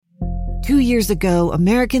2 years ago,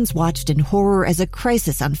 Americans watched in horror as a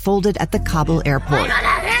crisis unfolded at the Kabul airport.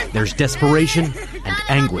 There's desperation and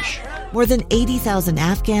anguish. More than 80,000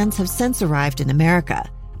 Afghans have since arrived in America,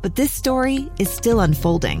 but this story is still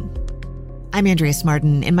unfolding. I'm Andrea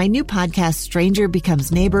Smartin. In my new podcast, Stranger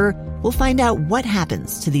Becomes Neighbor, we'll find out what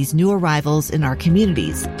happens to these new arrivals in our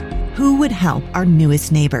communities. Who would help our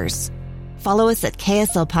newest neighbors? Follow us at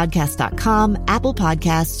kslpodcast.com, Apple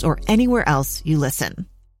Podcasts, or anywhere else you listen.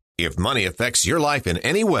 If money affects your life in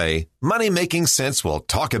any way, Money Making Sense will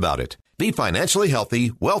talk about it. Be financially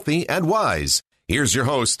healthy, wealthy, and wise. Here's your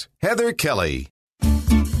host, Heather Kelly.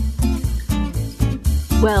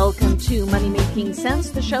 Welcome to Money Making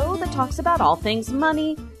Sense, the show that talks about all things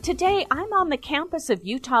money. Today, I'm on the campus of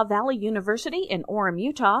Utah Valley University in Orem,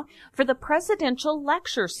 Utah, for the Presidential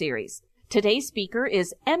Lecture Series. Today's speaker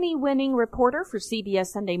is Emmy-winning reporter for CBS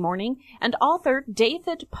Sunday Morning and author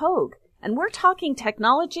David Pogue. And we're talking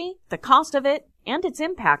technology, the cost of it, and its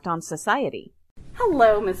impact on society.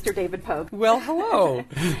 Hello, Mr. David Pogue. Well, hello.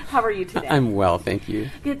 How are you today? I'm well, thank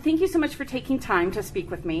you. Good. Thank you so much for taking time to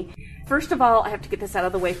speak with me. First of all, I have to get this out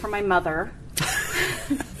of the way for my mother.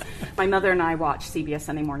 My mother and I watch CBS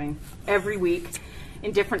Sunday Morning every week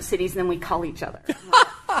in different cities, and then we call each other.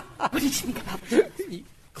 What did you think about this?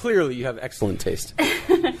 Clearly, you have excellent taste.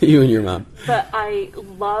 You and your mom. But I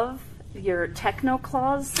love your Techno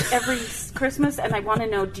Claus every Christmas, and I want to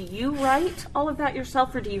know, do you write all of that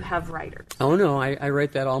yourself, or do you have writers? Oh, no, I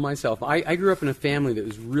write that all myself. I grew up in a family that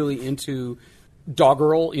was really into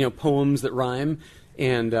doggerel, poems that rhyme,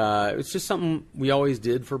 and it's just something we always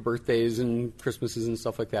did for birthdays and Christmases and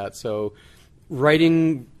stuff like that. So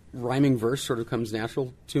writing rhyming verse sort of comes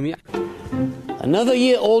natural to me. Another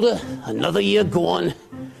year older, another year gone,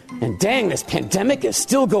 and dang, this pandemic is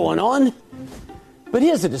still going on. But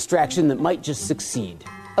here's a distraction that might just succeed.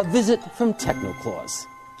 A visit from Techno Claus.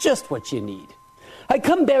 Just what you need. I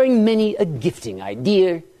come bearing many a gifting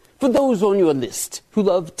idea for those on your list who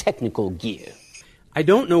love technical gear. I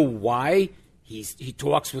don't know why he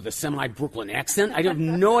talks with a semi-Brooklyn accent. I have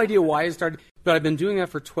no idea why he started, but I've been doing that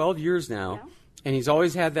for 12 years now, and he's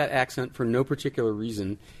always had that accent for no particular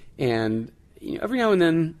reason. And every now and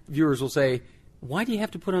then viewers will say, why do you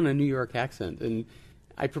have to put on a New York accent? And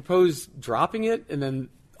I propose dropping it, and then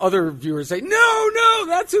other viewers say, no,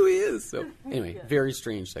 that's who he is. So anyway, very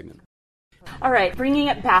strange segment. All right, bringing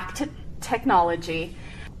it back to technology.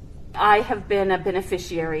 I have been a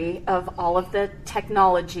beneficiary of all of the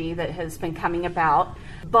technology that has been coming about,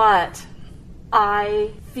 but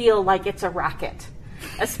I feel like it's a racket,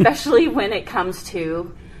 especially when it comes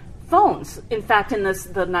to phones. In fact, in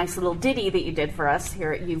the nice little ditty that you did for us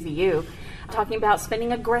here at UVU, talking about spending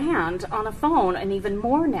 $1,000 on a phone and even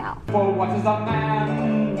more now. For what is a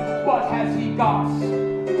man? What has he got?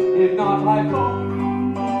 If not my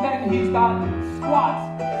phone, then he's got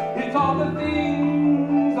squat. It's all the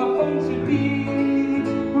things a phone should be.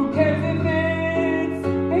 Who cares if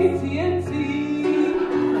it's AT&T?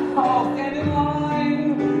 I'll get in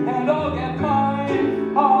line and I'll get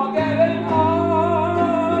mine. I'll get an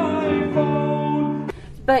iPhone.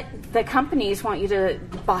 But the companies want you to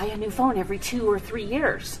buy a new phone every 2 or 3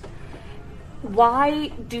 years. Why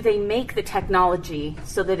do they make the technology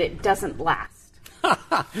so that it doesn't last?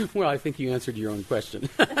 Well, I think you answered your own question.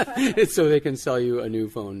 It's so they can sell you a new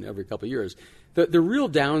phone every couple of years. The real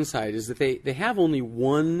downside is that they have only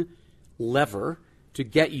one lever to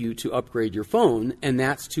get you to upgrade your phone, and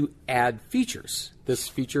that's to add features. This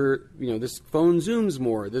feature, this phone zooms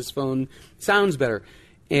more, this phone sounds better.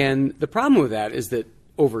 And the problem with that is that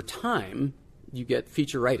over time, you get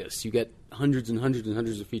featureitis. You get hundreds and hundreds and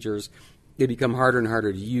hundreds of features. They become harder and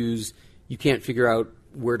harder to use. You can't figure out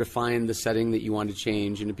where to find the setting that you want to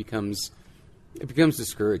change, and it becomes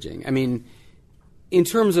discouraging. I mean, in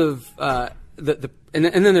terms of and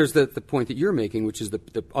then there's the point that you're making, which is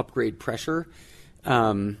the upgrade pressure.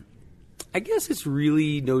 I guess it's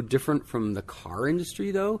really no different from the car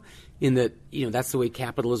industry, though, in that that's the way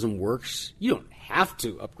capitalism works. You don't have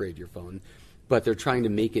to upgrade your phone, but they're trying to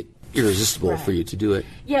make it irresistible for you to do it.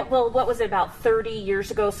 Yeah, well, what was it, about 30 years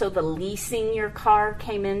ago? So the leasing your car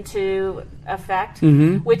came into effect,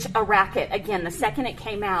 which a racket. Again, the second it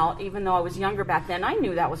came out, even though I was younger back then, I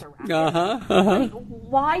knew that was a racket. Like,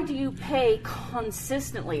 why do you pay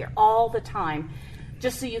consistently all the time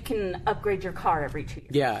just so you can upgrade your car every 2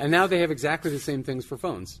 years? Yeah, and now they have exactly the same things for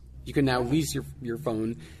phones. You can now lease your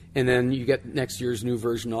phone, and then you get next year's new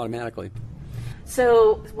version automatically.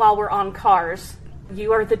 So while we're on cars,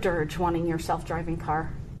 you are the dirge wanting your self-driving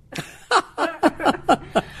car.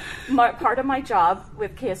 Part of my job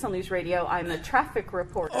with KSL News Radio, I'm a traffic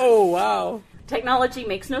reporter. Oh, wow. Technology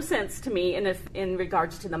makes no sense to me in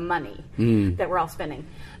regards to the money that we're all spending.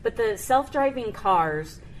 But the self-driving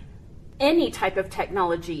cars, any type of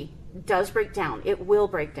technology does break down. It will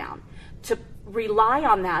break down. To rely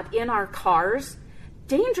on that in our cars,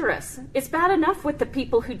 dangerous. It's bad enough with the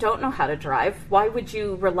people who don't know how to drive. Why would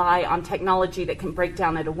you rely on technology that can break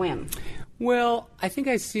down at a whim? Well, I think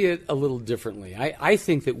I see it a little differently. I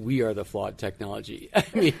think that we are the flawed technology. I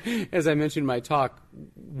mean, as I mentioned in my talk,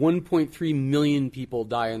 1.3 million people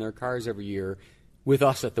die in their cars every year with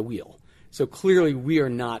us at the wheel. So clearly we are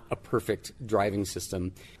not a perfect driving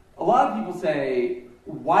system. A lot of people say,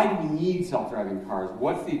 why do we need self-driving cars?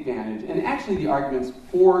 What's the advantage? And actually the arguments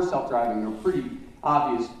for self-driving are pretty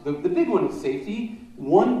obvious. The big one is safety.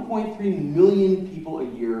 1.3 million people a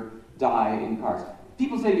year die in cars.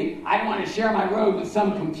 People say to me, I don't want to share my road with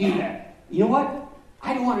some computer. You know what?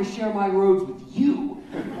 I don't want to share my roads with you.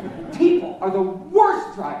 People are the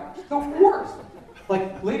worst drivers, the worst.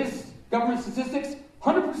 Like latest government statistics,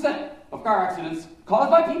 100% of car accidents caused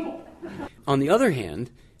by people. On the other hand,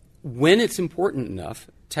 when it's important enough,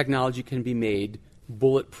 technology can be made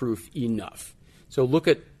bulletproof enough. So look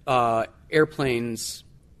at airplanes,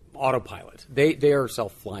 autopilot. They are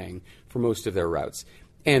self-flying for most of their routes.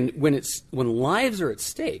 And when lives are at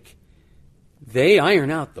stake, they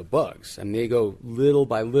iron out the bugs, and they go little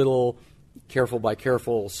by little, careful by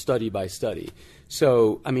careful, study by study.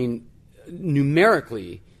 So, I mean,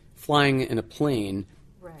 numerically, flying in a plane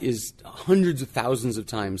is hundreds of thousands of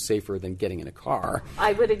times safer than getting in a car.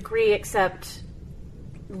 I would agree, except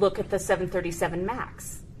look at the 737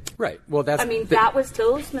 MAX. Right. Well, that's. I mean,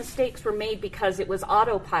 those mistakes were made because it was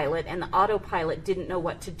autopilot, and the autopilot didn't know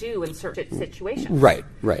what to do in certain situations. Right.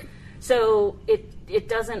 Right. So it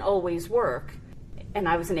doesn't always work. And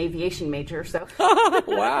I was an aviation major, so.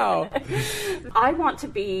 Wow. I want to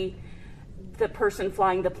be the person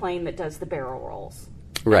flying the plane that does the barrel rolls.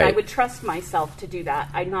 Right. And I would trust myself to do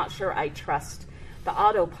that. I'm not sure I trust the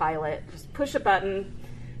autopilot. Just push a button,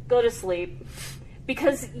 go to sleep.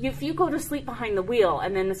 Because if you go to sleep behind the wheel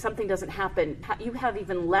and then something doesn't happen, you have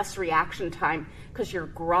even less reaction time because you're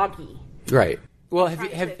groggy. Right. Well,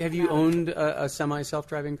 have you owned a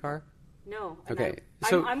semi-self-driving car? No. Okay.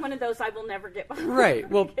 So I'm one of those I will never get behind. Right.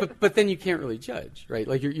 Well, but then you can't really judge, right?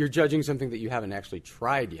 Like you're judging something that you haven't actually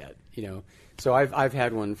tried yet, you know. So I've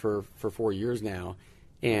had one for 4 years now,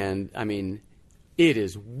 and I mean, it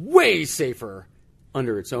is way safer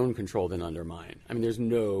under its own control than under mine. I mean, there's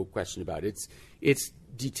no question about it. It's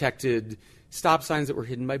detected stop signs that were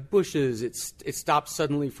hidden by bushes. It stopped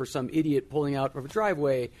suddenly for some idiot pulling out of a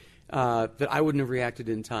driveway that I wouldn't have reacted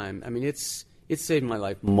in time. I mean, it's saved my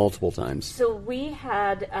life multiple times. So we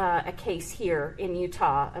had a case here in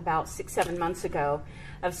Utah about 6-7 months ago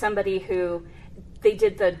of somebody who they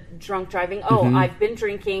did the drunk driving. Oh, I've been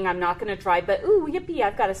drinking. I'm not going to drive, but ooh, yippee!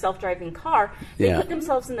 I've got a self-driving car. They put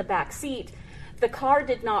themselves in the back seat. The car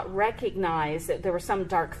did not recognize that there was some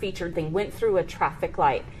dark featured thing, went through a traffic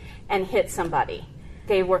light and hit somebody.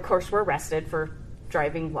 They were, of course, were arrested for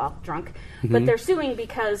driving while drunk, but they're suing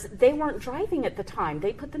because they weren't driving at the time.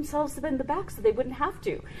 They put themselves in the back so they wouldn't have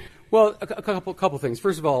to. Well, a couple things.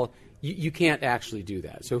 First of all, you can't actually do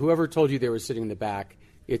that. So whoever told you they were sitting in the back,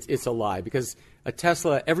 it's a lie, because a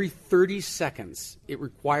Tesla, every 30 seconds, it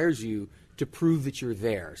requires you to prove that you're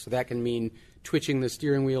there. So that can mean twitching the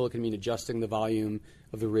steering wheel. It can mean adjusting the volume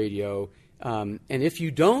of the radio. And if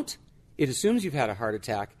you don't, it assumes you've had a heart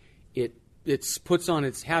attack. It puts on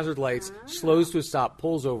its hazard lights, slows to a stop,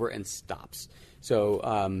 pulls over, and stops.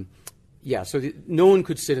 So, no one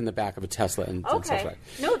could sit in the back of a Tesla and self-drive.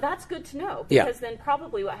 No, that's good to know, because then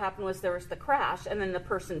probably what happened was there was the crash, and then the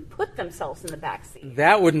person put themselves in the back seat.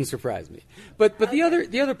 That wouldn't surprise me. But the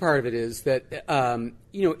other part of it is that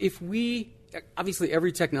if we obviously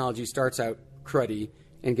every technology starts out cruddy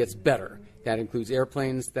and gets better. That includes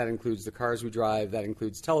airplanes. That includes the cars we drive. That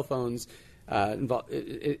includes telephones.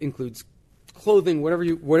 It includes clothing, whatever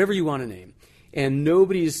you want to name. And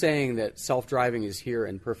nobody is saying that self-driving is here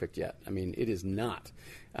and perfect yet. I mean, it is not.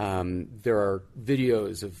 There are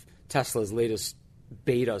videos of Tesla's latest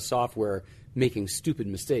beta software making stupid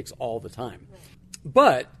mistakes all the time. Right.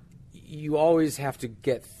 But you always have to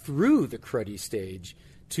get through the cruddy stage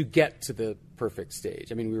to get to the perfect stage.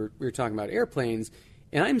 I mean, we were talking about airplanes,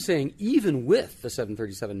 and I'm saying even with the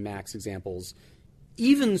 737 MAX examples,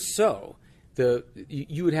 even so,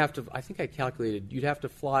 you would have to, I think I calculated, you'd have to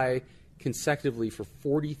fly consecutively for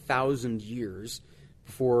 40,000 years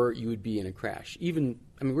before you would be in a crash.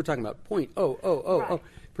 We're talking about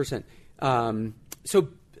 0.0000%. So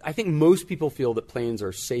I think most people feel that planes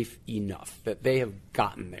are safe enough, that they have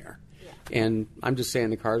gotten there. Yeah. And I'm just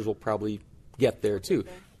saying the cars will probably get there too.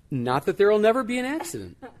 Not that there will never be an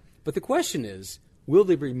accident, but the question is, will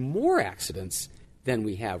there be more accidents than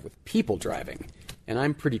we have with people driving? And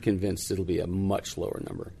I'm pretty convinced it'll be a much lower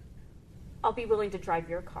number. I'll be willing to drive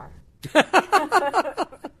your car.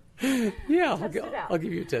 Yeah, I'll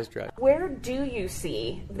give you a test drive. Where do you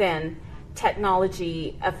see, then,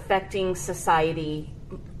 technology affecting society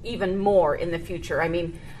even more in the future? I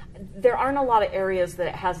mean, there aren't a lot of areas that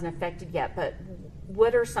it hasn't affected yet, but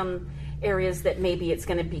what are some areas that maybe it's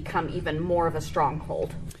going to become even more of a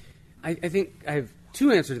stronghold? I think I have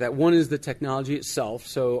two answers to that. One is the technology itself.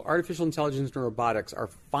 So artificial intelligence and robotics are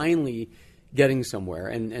finally getting somewhere,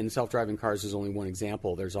 and self-driving cars is only one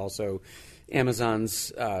example. There's also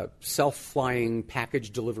Amazon's self-flying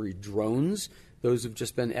package delivery drones. Those have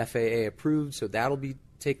just been FAA approved, so that'll be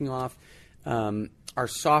taking off. Our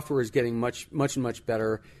software is getting much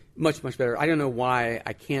better. Much better. I don't know why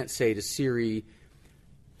I can't say to Siri,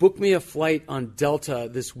 book me a flight on Delta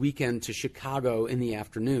this weekend to Chicago in the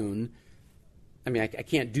afternoon. I mean, I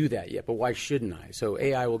can't do that yet, but why shouldn't I? So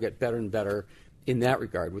AI will get better and better in that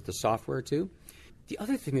regard with the software too. The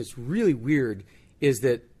other thing that's really weird is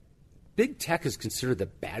that big tech is considered the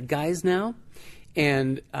bad guys now.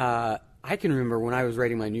 And I can remember when I was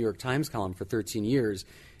writing my New York Times column for 13 years,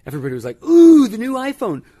 everybody was like, ooh, the new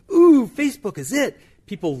iPhone. Ooh, Facebook is it.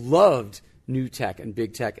 People loved new tech and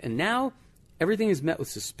big tech. And now everything is met with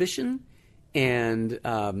suspicion and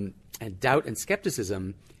doubt and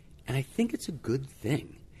skepticism. And I think it's a good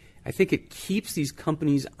thing. I think it keeps these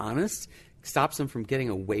companies honest, stops them from getting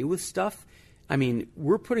away with stuff. I mean,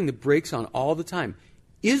 we're putting the brakes on all the time.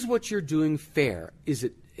 Is what you're doing fair? Is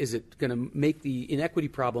it going to make the inequity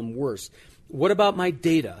problem worse? What about my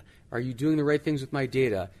data? Are you doing the right things with my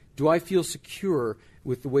data? Do I feel secure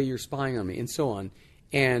with the way you're spying on me? And so on.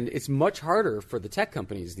 And it's much harder for the tech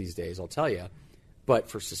companies these days, I'll tell you. But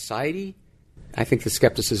for society, I think the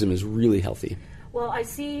skepticism is really healthy. Well, I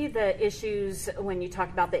see the issues when you talk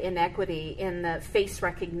about the inequity in the face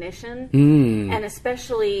recognition, and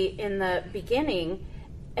especially in the beginning,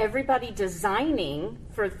 everybody designing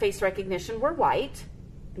for face recognition were white,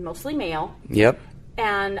 mostly male. Yep.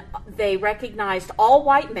 And they recognized all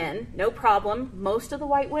white men, no problem, most of the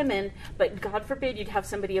white women, but God forbid you'd have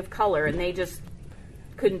somebody of color, and they just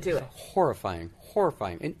couldn't do it. Horrifying,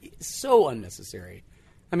 and so unnecessary.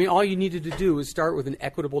 I mean, all you needed to do was start with an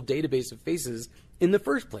equitable database of faces in the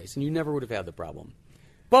first place, and you never would have had the problem.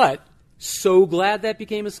 But so glad that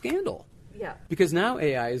became a scandal. Yeah. Because now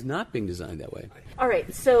AI is not being designed that way. All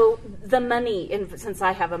right, so the money, since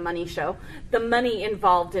I have a money show, the money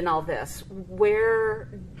involved in all this, where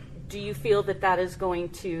do you feel that is going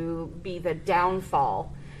to be the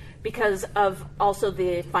downfall because of also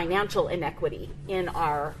the financial inequity in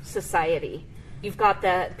our society? You've got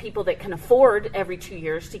the people that can afford every 2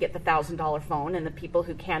 years to get the $1,000 phone and the people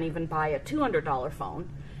who can't even buy a $200 phone.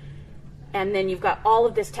 And then you've got all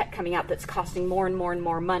of this tech coming out that's costing more and more and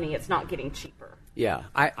more money. It's not getting cheaper. Yeah,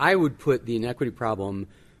 I would put the inequity problem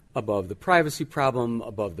above the privacy problem,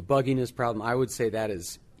 above the bugginess problem. I would say that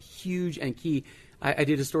is huge and key. I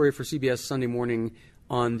did a story for CBS Sunday Morning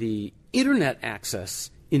on the internet access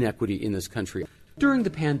inequity in this country. During the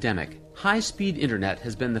pandemic, high-speed internet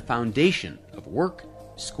has been the foundation of work,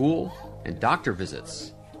 school, and doctor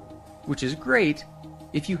visits, which is great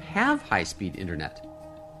if you have high-speed internet.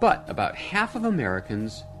 But about half of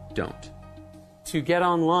Americans don't. To get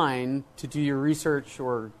online, to do your research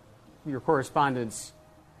or your correspondence,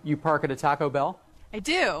 you park at a Taco Bell? I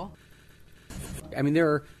do. I mean, there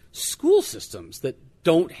are school systems that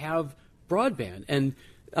don't have broadband, and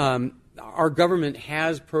our government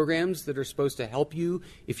has programs that are supposed to help you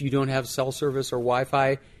if you don't have cell service or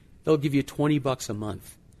Wi-Fi. They'll give you $20 a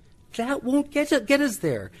month. That won't get us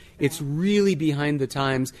there. It's really behind the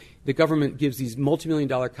times. The government gives these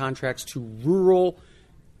multi-million-dollar contracts to rural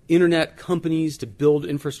internet companies to build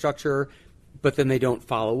infrastructure, but then they don't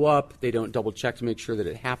follow up. They don't double-check to make sure that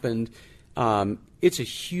it happened. It's a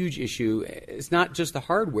huge issue. It's not just the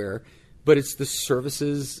hardware, but it's the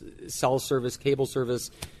services, cell service, cable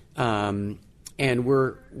service, and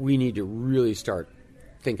we need to really start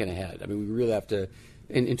thinking ahead. I mean, we really have to,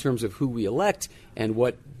 in terms of who we elect and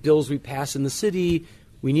what bills we pass in the city,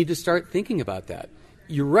 we need to start thinking about that.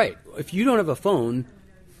 You're right. If you don't have a phone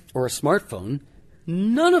or a smartphone,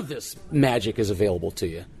 none of this magic is available to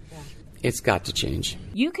you. Yeah. It's got to change.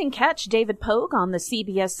 You can catch David Pogue on the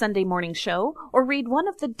CBS Sunday Morning Show or read one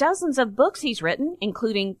of the dozens of books he's written,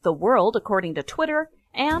 including The World According to Twitter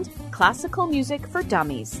and Classical Music for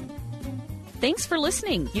Dummies. Thanks for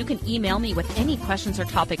listening. You can email me with any questions or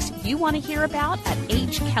topics you want to hear about at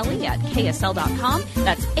hkelly@ksl.com.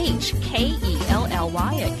 That's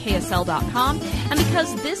HKELLY@ksl.com. And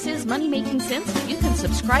because this is Money Making Sense, you can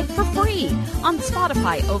subscribe for free on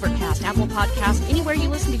Spotify, Overcast, Apple Podcasts, anywhere you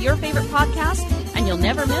listen to your favorite podcast, and you'll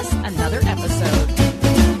never miss another episode.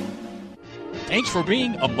 Thanks for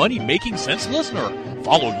being a Money Making Sense listener.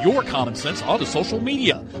 Follow your common sense onto social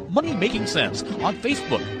media. Money Making Sense on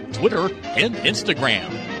Facebook, Twitter, and Instagram.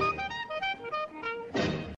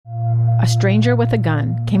 A stranger with a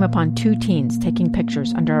gun came upon two teens taking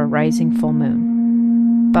pictures under a rising full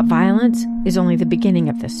moon. But violence is only the beginning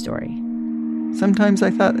of this story. Sometimes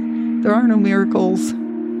I thought, there are no miracles.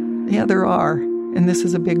 Yeah, there are, and this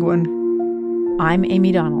is a big one. I'm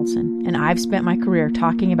Amy Donaldson, and I've spent my career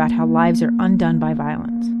talking about how lives are undone by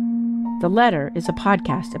violence. The Letter is a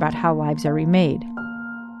podcast about how lives are remade.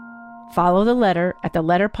 Follow The Letter at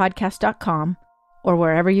theletterpodcast.com or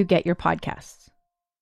wherever you get your podcasts.